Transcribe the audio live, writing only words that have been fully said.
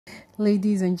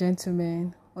Ladies and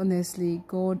gentlemen, honestly,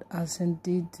 God has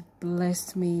indeed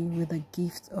blessed me with the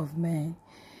gift of man.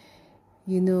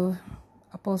 You know,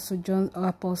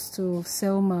 Apostle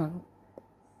Selma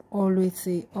always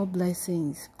say, all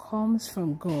blessings comes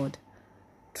from God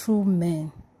through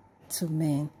men to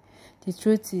men. The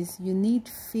truth is, you need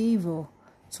favor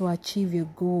to achieve your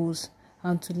goals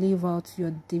and to live out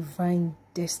your divine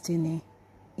destiny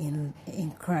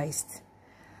in Christ.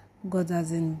 God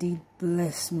has indeed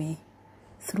blessed me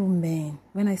through men.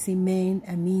 When I say men,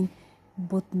 I mean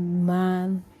both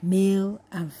man, male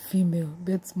and female,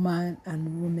 both man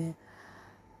and woman.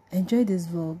 Enjoy this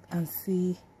vlog and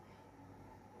see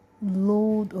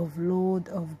load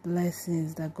of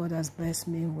blessings that God has blessed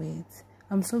me with.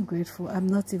 I'm so grateful. I'm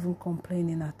not even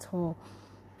complaining at all.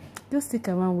 Just stick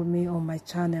around with me on my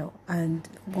channel, and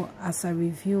as I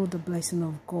reveal the blessing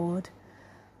of God,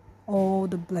 all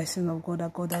the blessing of God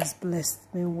that God has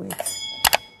blessed me with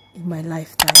in my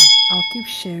lifetime, I'll keep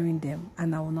sharing them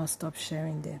and I will not stop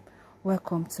sharing them.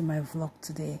 Welcome to my vlog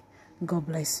today. God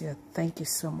bless you. Thank you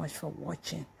so much for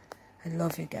watching. I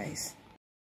love you guys.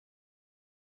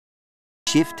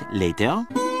 Shift later.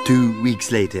 2 weeks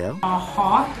later.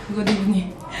 Good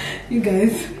evening, you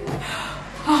guys.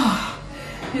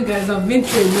 You guys have been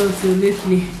through a lot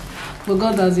lately, but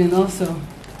God has been awesome.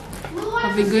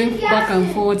 I've been going back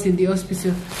and forth in the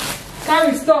hospital.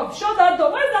 Carrie, stop! Shut that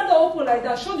door. Why is that door open like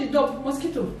that? Shut the door,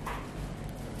 mosquito.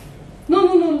 No,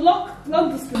 lock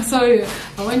this door. Sorry,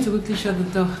 I went to quickly shut the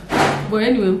door. But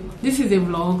anyway, this is a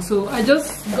vlog, so I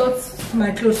just got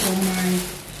my clothes from my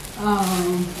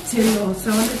tailor,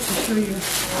 so I wanted to show you.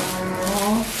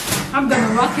 I'm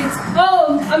gonna rock it.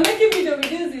 Oh, I'm making video,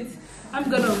 reduce it. I'm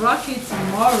gonna rock it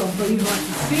tomorrow for you all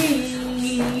to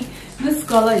see. This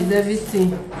color is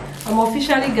everything. I'm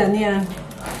officially Ghanaian.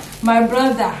 My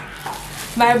brother,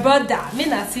 me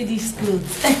not see these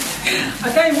clothes.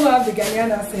 I can't even have the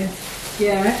Ghanaian accent.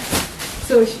 Yeah.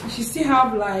 So she still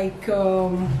have like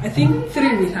I think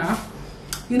 3 with her.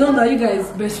 You know, now you guys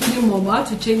breastfeeding mom, I had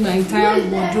to change my entire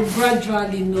wardrobe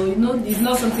gradually. You know, it's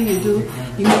not something you do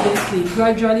immediately.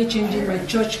 Gradually changing my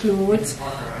church clothes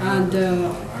and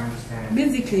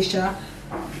basically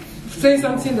saying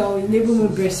something that will enable me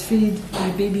to breastfeed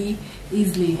my baby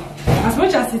easily. As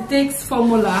much as it takes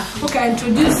formula. Okay, I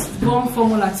introduced one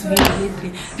formula to me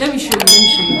lately. Let me show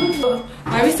you.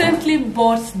 I recently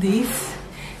bought this.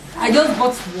 I just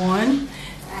bought one.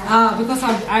 Because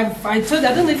I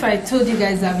don't know if I told you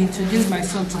guys I've introduced my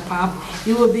son to pap.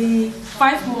 It will be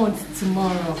 5 months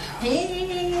tomorrow.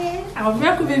 Hey, our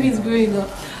miracle baby is growing up.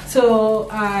 So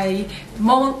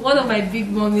one of my big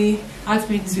mommy asked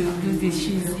me to do this.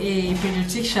 She's a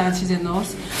pediatrician, she's a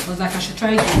nurse. I was like, I should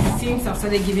try this since I've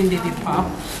started giving baby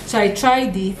pap. So I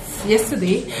tried it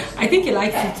yesterday. I think he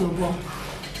likes it too, but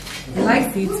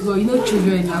you know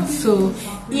children now. So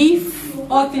if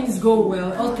all things go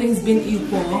well, all things being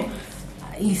equal,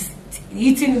 he's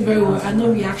eating very well, and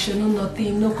no reaction, no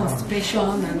nothing, no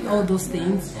constipation and all those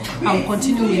things. I'll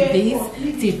continue with this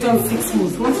till it turns 6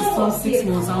 months. Once it turns 6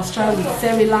 months, I'll try with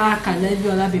Cerelac and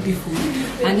every other baby food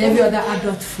and every other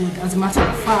adult food, as a matter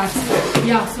of fact.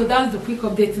 Yeah, so that's the quick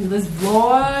update in this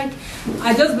vlog.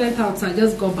 I just went out, so I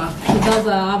just got back. So that's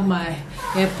why I have my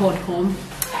AirPod home.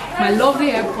 My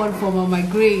lovely AirPod from my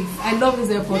grave. I love this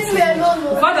AirPod.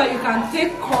 The fact that you can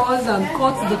take calls and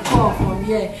cut the call from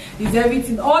here is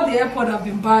everything. All the AirPod I've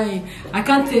been buying, I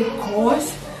can't take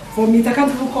calls from it. I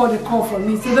can't even call the call from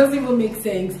it. So it doesn't even make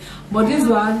sense. But this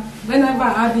one, whenever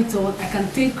I have it on, I can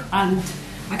take and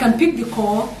I can pick the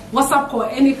call, WhatsApp call,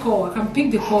 any call. I can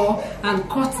pick the call and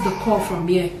cut the call from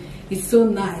here. It's so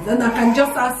nice, and I can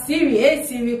just ask Siri, hey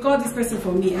Siri, call this person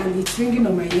for me, and it's ringing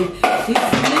on my ear. It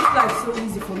makes life so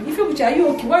easy for me. If you are you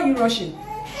okay? Why are you rushing?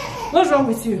 What's wrong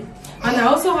with you? And I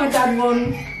also had that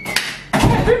one.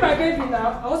 Bring my baby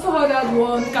now. I also had that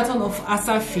one carton of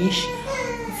Asa fish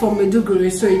from Meduguri,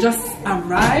 so it just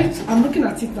arrived. I'm looking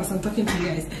at it as I'm talking to you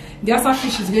guys. The Asa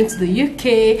fish is going to the UK.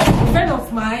 A friend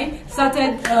of mine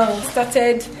started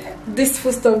this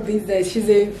foodstuff business. She's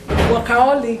a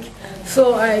workaholic.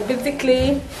 So I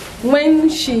basically, when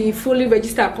she fully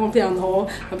registered a company and all,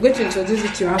 I'm going to introduce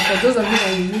it to her. For those of you that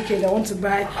are in the UK that want to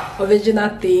buy original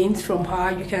things from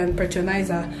her, you can patronize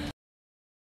her.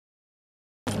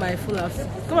 My full outfit.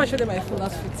 Come and show them my full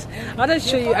outfit. I wanted to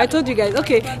show you. I told you guys.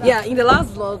 Okay, yeah. In the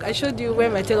last vlog, I showed you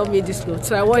when my tailor made this clothes.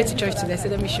 So I wore it to church today. So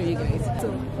let me show you guys.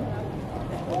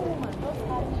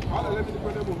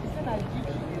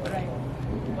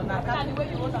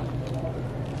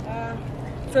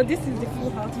 So this is the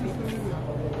full outfit.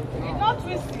 It's not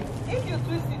twisted. If you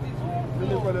twist it, it won't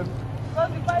flow.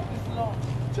 Because the pipe is long.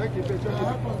 Check it.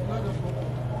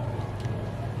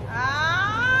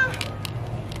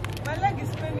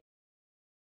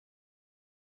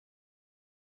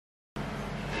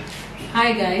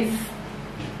 Hi guys,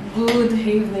 good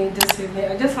evening. This evening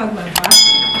I just had my bath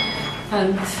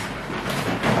and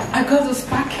I got this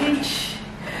package.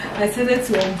 I decided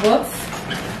to unbox.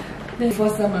 The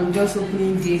first time I'm just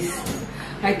opening this.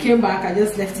 I came back, I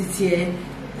just left it here,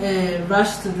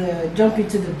 rushed to jump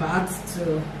into the bath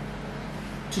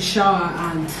to shower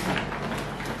and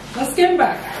just came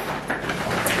back.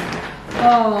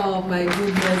 Oh my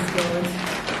goodness God.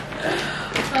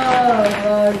 Oh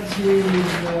Lord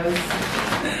Jesus.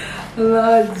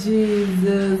 Lord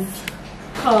Jesus.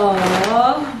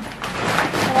 Oh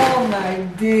my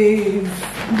days.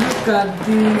 Look at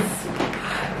this.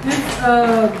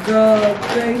 Oh God,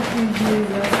 thank you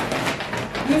Jesus.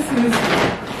 This is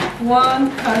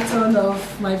 1 carton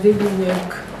of my baby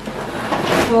milk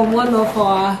from one of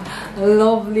our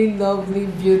lovely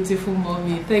beautiful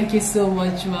mommy. Thank you so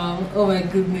much, mom. Oh my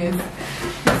goodness,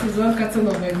 this is 1 carton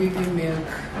of my baby milk.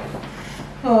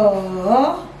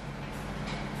 Oh,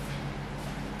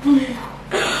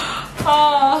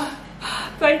 oh,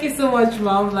 thank you so much,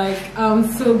 mom. Like, I'm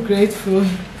so grateful.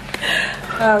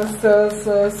 I'm so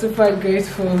super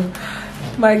grateful.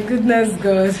 My goodness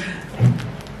God,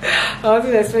 I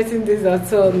wasn't expecting this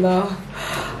at all now.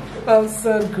 I'm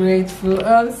so grateful.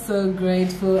 I'm so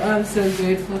grateful. I'm so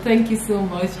grateful. Thank you so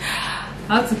much.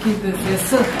 I have to keep this here.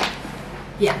 So,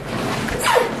 yeah.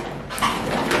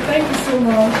 Thank you so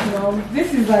much, mom.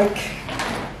 This is like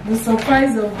the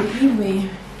surprise of the evening.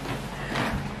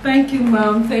 Thank you,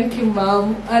 mom. Thank you,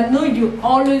 mom. I know you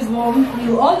always want to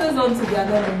be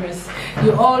anonymous.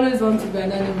 You always want to be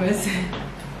anonymous.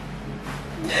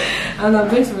 And I'm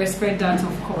going to respect that,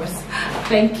 of course.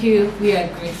 Thank you. We are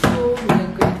grateful. We are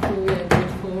grateful. We are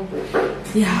grateful.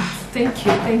 Yeah.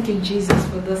 Thank you, Jesus,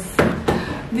 for this.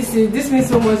 This means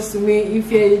so much to me.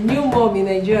 If you're a new mom in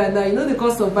Nigeria now, you know the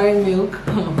cost of buying milk.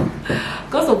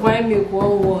 Cost of buying milk 1.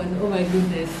 Oh my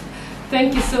goodness.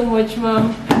 Thank you so much,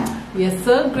 mom. We are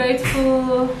so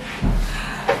grateful.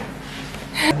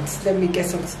 Let me get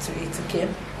something to eat, okay?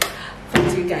 For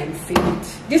you guys see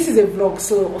it. This is a vlog,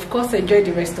 so of course enjoy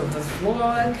the rest of this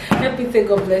vlog. Help me say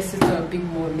God bless you to a big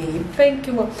money. Thank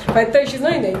you, mom. But I thought she's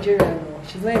not in Nigeria no.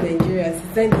 She's not in Nigeria.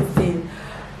 She's not this thing.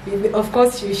 Of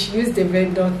course she used the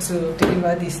vendor to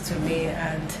deliver this to me,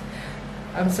 and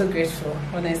I'm so grateful,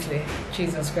 honestly.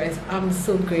 Jesus Christ, I'm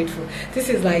so grateful. This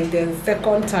is like the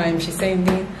 2nd time she's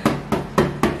sending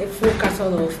a full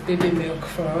carton of baby milk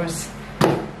for us.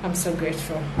 I'm so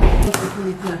grateful.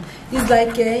 It's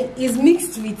like it's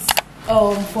mixed with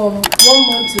from 1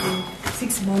 month to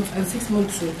 6 months and 6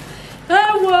 months to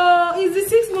well, it's the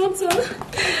 6 months one.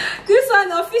 This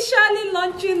one officially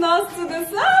launching us to the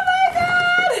oh my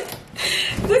God,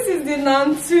 this is the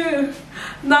Nan 2.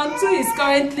 Nan 2 is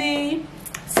currently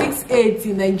 6.8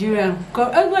 in Nigeria.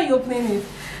 Why are you opening it?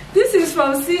 This is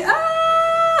from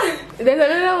There's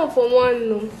another one for 1.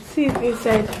 No. See it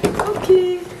inside.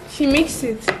 Okay. She mixed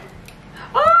it.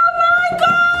 Oh my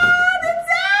God!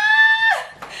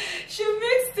 She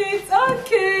mixed it.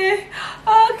 Okay.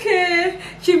 Okay.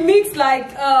 She mixed like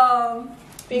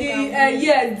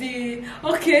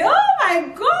okay. Oh my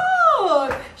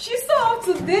God! She's so up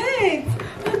to date.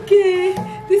 Okay.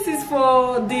 This is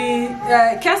for the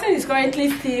Cassie is currently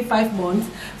still 5 months,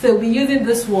 so we'll be using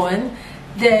this one.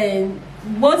 Then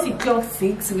once he clocks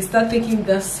 6, we start taking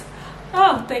this.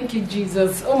 Oh, thank you,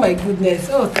 Jesus. Oh my goodness.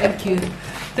 Oh, thank you.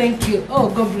 Thank you. Oh,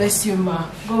 God bless you, ma.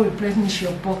 God replenish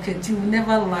your pocket. You will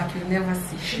never lack. You will never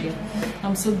see shame.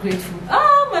 I'm so grateful.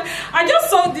 Oh, my. I just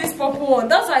saw this purple one.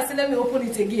 That's why I said, let me open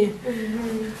it again.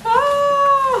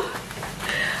 Oh,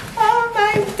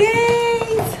 my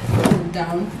days. Put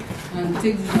down and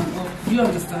take this one off. Do you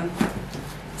understand?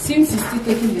 Seems he's still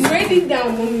taking this. Write it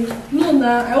down, mommy. No,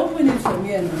 nah. I open it from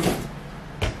here now.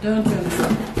 Don't you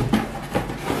understand?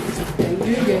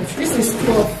 This is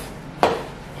 12.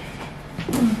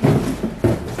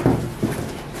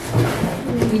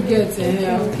 You get it.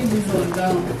 I'll keep this one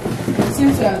down.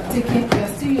 Since you are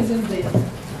still using the.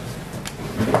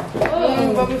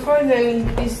 Oh, but before then,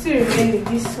 it still remains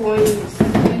this one.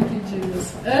 Thank you, Jesus.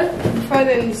 Before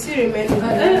then, it still remains.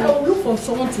 I'll look for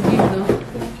someone to give now.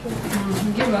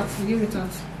 Give it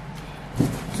out.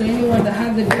 So anyone that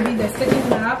has the baby that's taking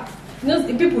the app, you know,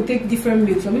 people take different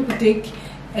milk. Some people take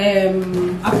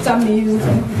after meal,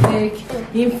 some people take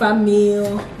infant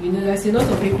meal. You know, there's a lot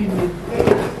of baby milk.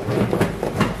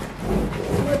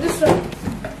 This one.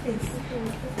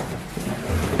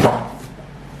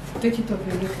 Take it off,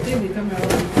 take the camera on.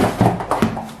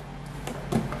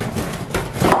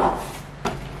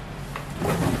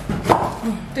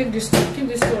 Take this one, keep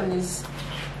this one is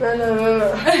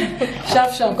No.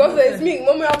 Sharp. Because there's milk.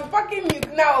 Mommy, I'm packing milk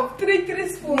now. Three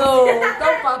spoons. No,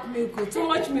 don't pack milk. Too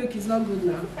much milk is not good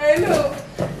now. I know.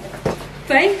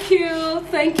 Thank you,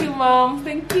 Mom.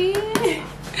 Thank you,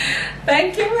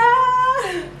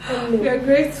 Mom. We are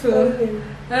grateful.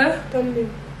 Huh?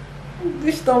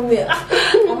 Which thumbnail?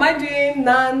 Am I doing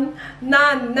nan?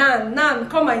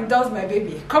 Come and endorse my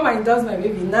baby.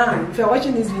 Nan. If you're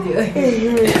watching this video.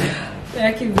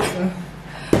 Yeah, keep this one.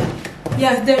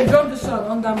 Yes, they dropped this one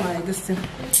under my this thing.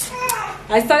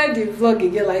 I started the vlog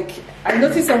again, like I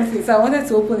noticed something, so I wanted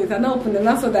to open it and I opened it. And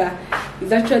I saw that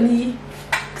it's actually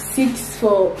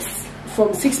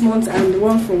from 6 months and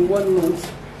one from 1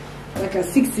 month. Like a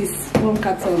 6 is one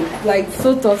carton. Like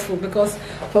so thoughtful, because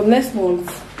from next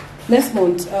month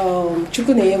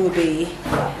Chukuneye will be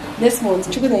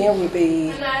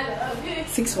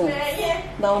 6 months.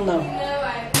 Now.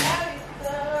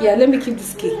 Yeah, let me keep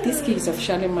this cake. This cake is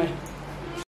officially mine.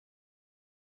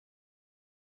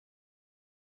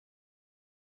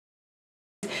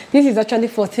 This is actually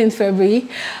 14th February.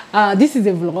 This is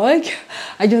a vlog.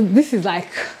 This is like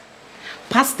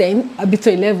past 10, a bit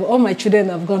to 11. All my children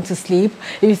have gone to sleep.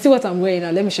 If you see what I'm wearing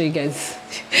now, let me show you guys.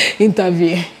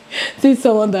 Interview. See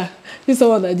someone that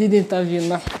did interview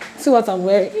now. See what I'm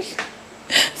wearing.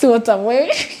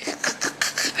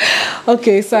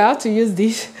 Okay, so I have to use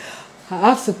this. I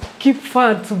have to keep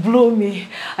fan to blow me.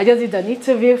 I just did an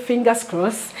interview, fingers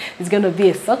crossed. It's going to be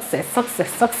a success.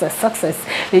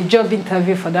 A job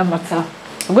interview for that matter.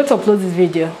 I'm going to upload this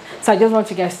video. So I just want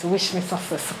you guys to wish me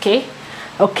success, okay?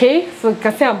 Okay, so you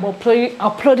can see I'm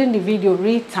uploading the video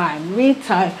real time.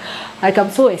 Like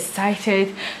I'm so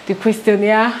excited. The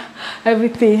questionnaire,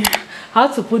 everything. How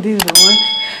to put this on,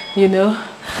 you know.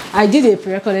 I did a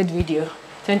pre-recorded video,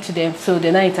 sent to them, so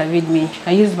they now interviewed me.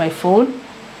 I used my phone.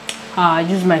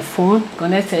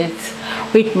 Connected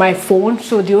with my phone,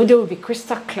 so the audio will be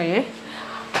crystal clear.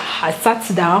 I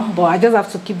sat down, but I just have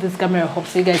to keep this camera up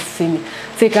so you guys see me.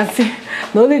 So you can see,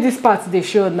 not only this part they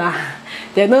show now.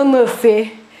 They don't know,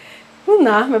 say,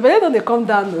 nah, my belly don't they come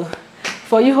down though.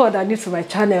 For you who are new to my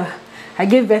channel, I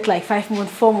gave birth like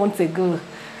 4 months ago.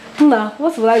 Nah,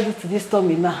 what will I do to this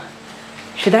tummy now?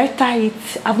 Should I tie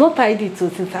it? I've not tied it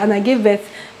since, and I gave birth.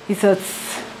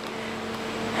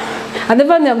 I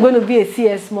never knew I'm going to be a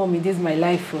CS mom in this my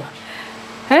life.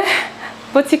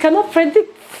 But you cannot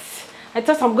predict. I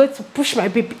thought I'm going to push my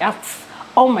baby out,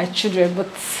 all my children,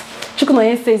 but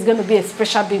Chukunoye says it's going to be a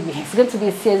special baby. It's going to be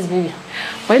a CS baby.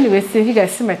 But anyway, see, you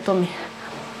guys see my tummy.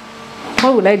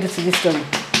 What would I do to this tummy?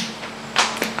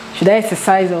 Should I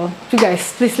exercise or? You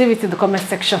guys, please leave it in the comment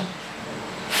section.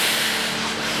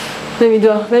 Let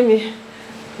me.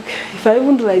 If I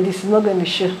even do like this, it's not going to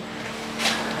show.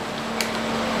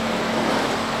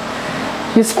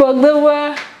 You spoke the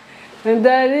word, and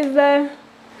that is that.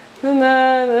 And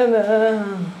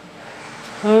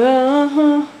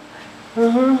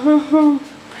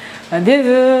this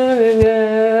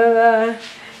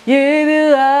you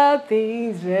do all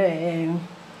things well.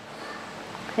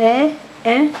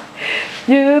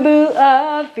 You do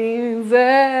all things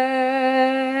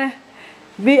well.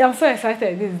 I'm so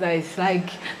excited. This is like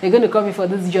they're going to call me for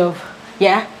this job.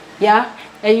 Yeah.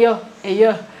 Hey yo.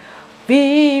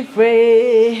 Be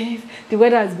brave. The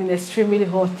weather has been extremely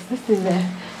hot. This is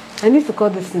I need to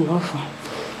cut this thing off.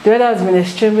 The weather has been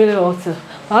extremely hot.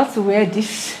 I have to wear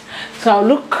this so I'll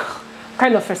look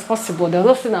kind of responsible. They're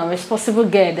not saying I'm a responsible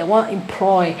girl. They want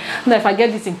employ. Now if I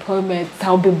get this employment,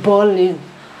 I'll be balling.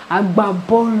 I'll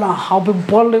be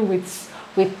balling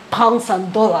with pounds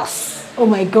and dollars. Oh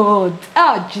my God.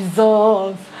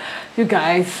 Jesus. You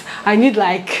guys, I need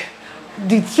like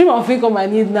the stream of income I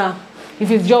need now. If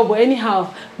it's job or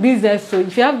anyhow business, so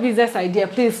if you have business idea,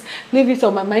 please leave it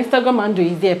on my Instagram handle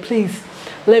is there. Please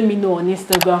let me know on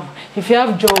Instagram. If you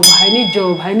have job, I need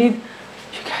you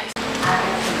guys.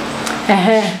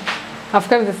 I've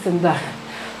kept this thing down.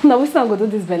 No, we're not gonna do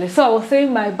this belly. So I was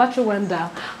saying my battery went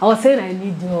down. I was saying I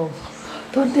need job.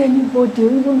 Don't tell anybody,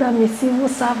 even that I'm a civil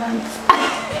servant.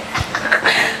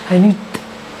 I need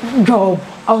job.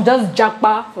 I'll just jack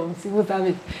back from civil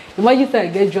service. Imagine if I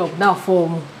get job now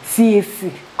from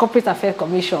CAC, Corporate Affairs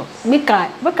Commission, make a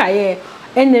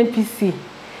NNPC,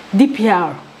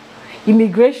 DPR,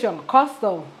 Immigration,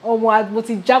 Custom, or what, but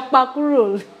it's jackpot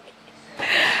rule.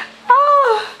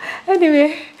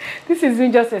 Anyway, this is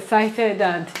me just excited,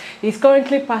 and it's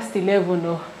currently past 11.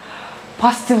 No,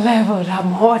 past 11.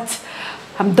 I'm hot.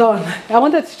 I'm done. I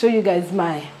wanted to show you guys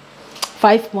my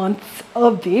 5 months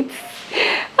update.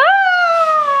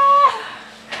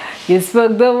 You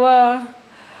spoke the word.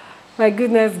 My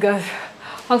goodness, God.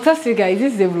 I'll trust you guys.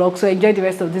 This is a vlog, so enjoy the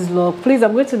rest of this vlog. Please,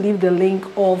 I'm going to leave the link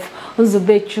of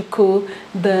Nzube Chuku,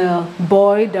 the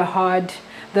boy, the hard,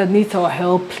 that needs our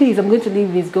help. Please, I'm going to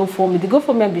leave his GoFundMe. The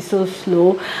GoFundMe will be so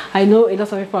slow. I know a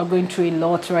lot of people are going through a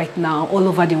lot right now all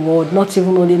over the world, not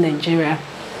even only Nigeria.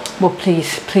 But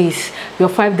please, your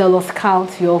 $5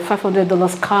 count, your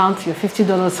 $500 count, your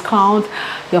 $50 count,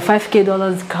 your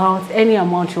 $5K count, any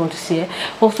amount you want to share.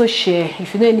 Also share.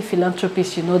 If you know any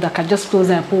philanthropist you know that can just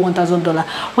close and put $1,000.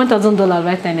 $1,000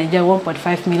 right now in Nigeria,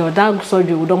 1.5 million. That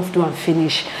surgery we don't do and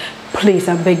finish. Please,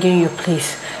 I'm begging you,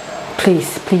 please.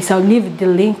 Please, I'll leave the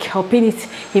link. I'll pin it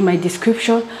in my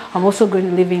description. I'm also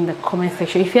going to leave it in the comment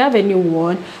section. If you have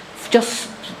anyone, just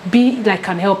be like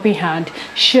an helping hand.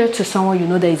 Share to someone you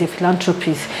know that is a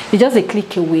philanthropist. It's just a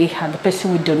click away and the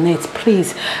person will donate.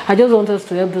 Please, I just want us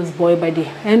to help this boy by the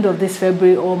end of this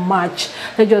February or March.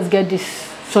 Let's just get this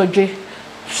surgery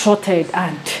sorted,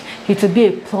 and it will be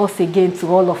a plus again to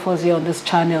all of us here on this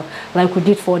channel, like we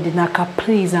did for the Naka.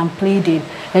 Please, I'm pleading.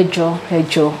 Ejo.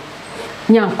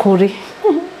 Nyankuri.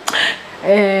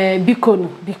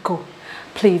 Biko.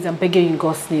 Please, I'm begging you in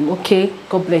God's name, okay?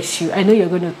 God bless you. I know you're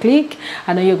going to click.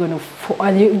 I know you're going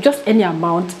to just any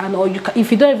amount, and or you can,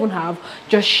 if you don't even have,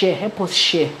 just share. Help us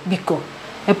share. Biko.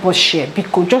 Help us share.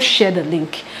 Biko. Just share the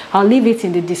link. I'll leave it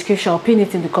in the description. I'll pin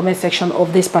it in the comment section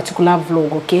of this particular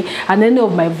vlog, okay? And any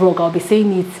of my vlog, I'll be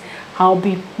saying it. I'll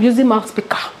be using my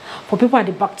speaker for people at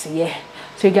the back to hear.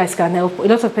 So you guys can help. A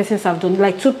lot of persons have done,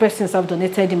 like 2 persons have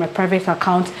donated in my private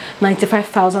account,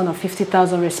 95,000 or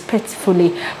 50,000 respectfully.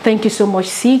 Thank you so much,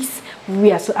 sis.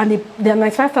 We are so, and the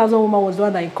 95,000 woman was the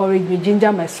one that encouraged me,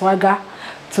 ginger my swagger,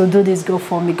 to do this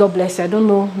GoFundMe. God bless you. I don't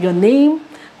know your name.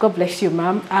 God bless you,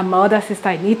 ma'am. And my other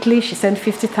sister in Italy, she sent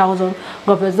 50,000.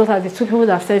 God bless. Those are the 2 people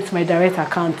that have sent to my direct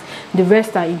account. The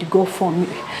rest are in the GoFundMe.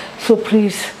 So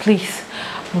please.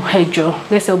 Hey Joe,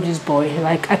 let's help this boy.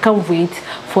 Like, I can't wait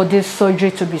for this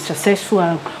surgery to be successful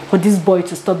and for this boy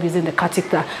to stop using the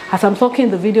catheter. As I'm talking,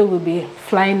 the video will be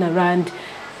flying around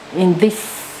in this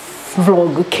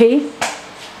vlog, okay?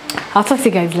 I'll talk to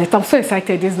you guys later. I'm so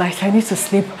excited this night. I need to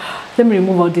sleep. Let me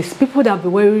remove all this. People that have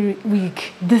been very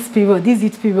weak this period, this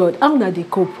heat period, how do they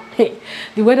cope? Hey,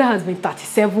 the weather has been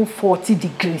 37, 40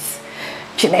 degrees.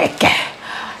 Chineke.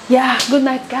 Yeah, good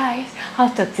night, guys. I'll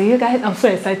talk to you guys. I'm so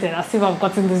excited. I'll see if I've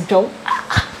gotten this job.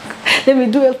 Let me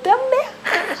do a thumbnail.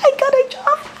 I got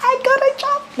a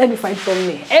job. Let me find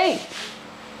thumbnail. Hey.